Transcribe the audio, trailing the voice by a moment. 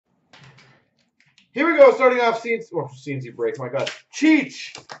Here we go, starting off CNC break, my God.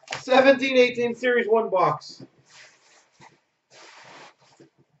 Cheechi, 17-18 Series 1 box.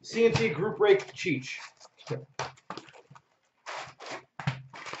 CNC group break Cheechi. You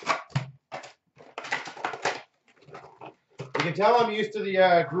can tell I'm used to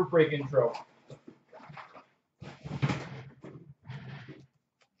the group break intro.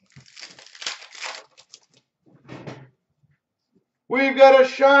 We've got a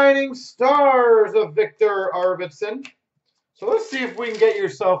Shining Stars of Victor Arvidsson. So let's see if we can get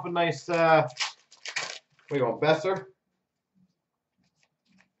yourself a nice, we go, Besser.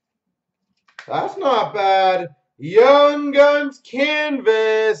 That's not bad. Young Guns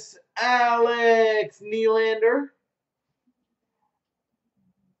Canvas, Alex Nylander.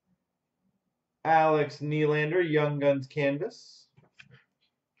 Alex Nylander, Young Guns Canvas.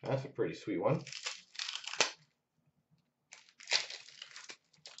 That's a pretty sweet one.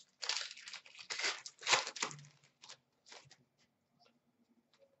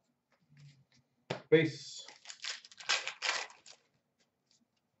 Base.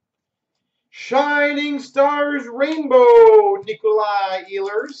 Shining Stars Rainbow, Nikolai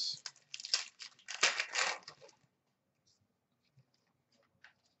Ehlers.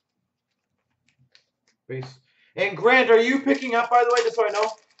 Base. And Grant, are you picking up, by the way, just so I know?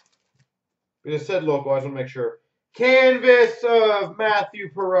 We just said local, I just want to make sure. Canvas of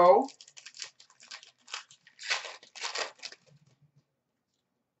Matthew Perreault.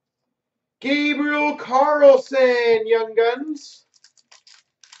 Gabriel Carlson, Young Guns.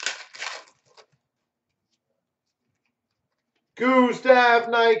 Gustav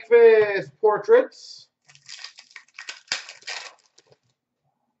Nyquist, Portraits.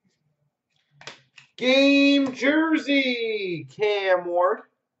 Game Jersey, Cam Ward.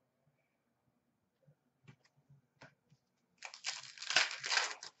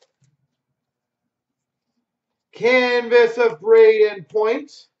 Canvas of Braden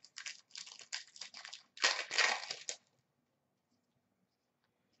Point.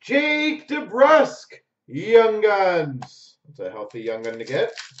 Jake DeBrusk, Young Guns. That's a healthy Young Gun to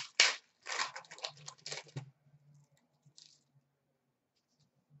get.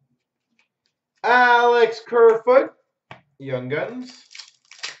 Alex Kerfoot, Young Guns.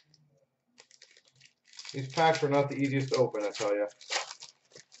 These packs are not the easiest to open, I tell you.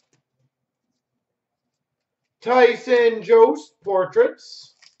 Tyson Jost,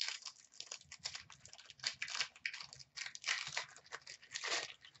 Portraits.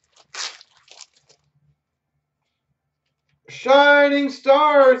 Shining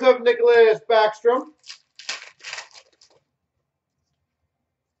Stars of Nicholas Backstrom.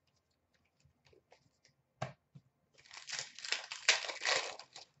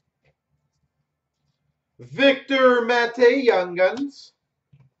 Victor Mete, Young Guns.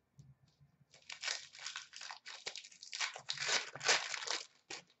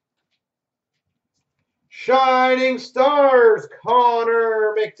 Shining Stars,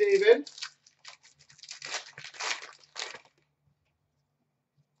 Connor McDavid.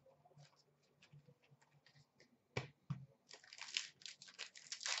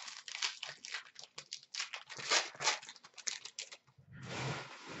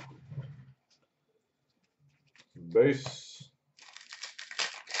 Base.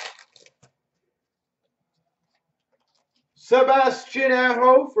 Sebastian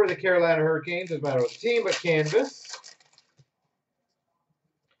Aho for the Carolina Hurricanes. Doesn't matter what the team, but canvas.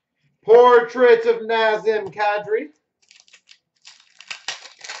 Portraits of Nazem Kadri.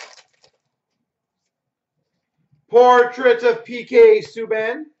 Portraits of PK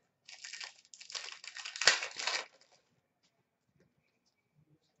Subban.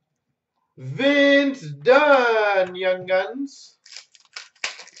 Vince Dunn, Young Guns.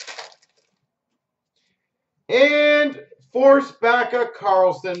 And Forsbacka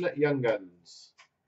Carlson, Young Guns.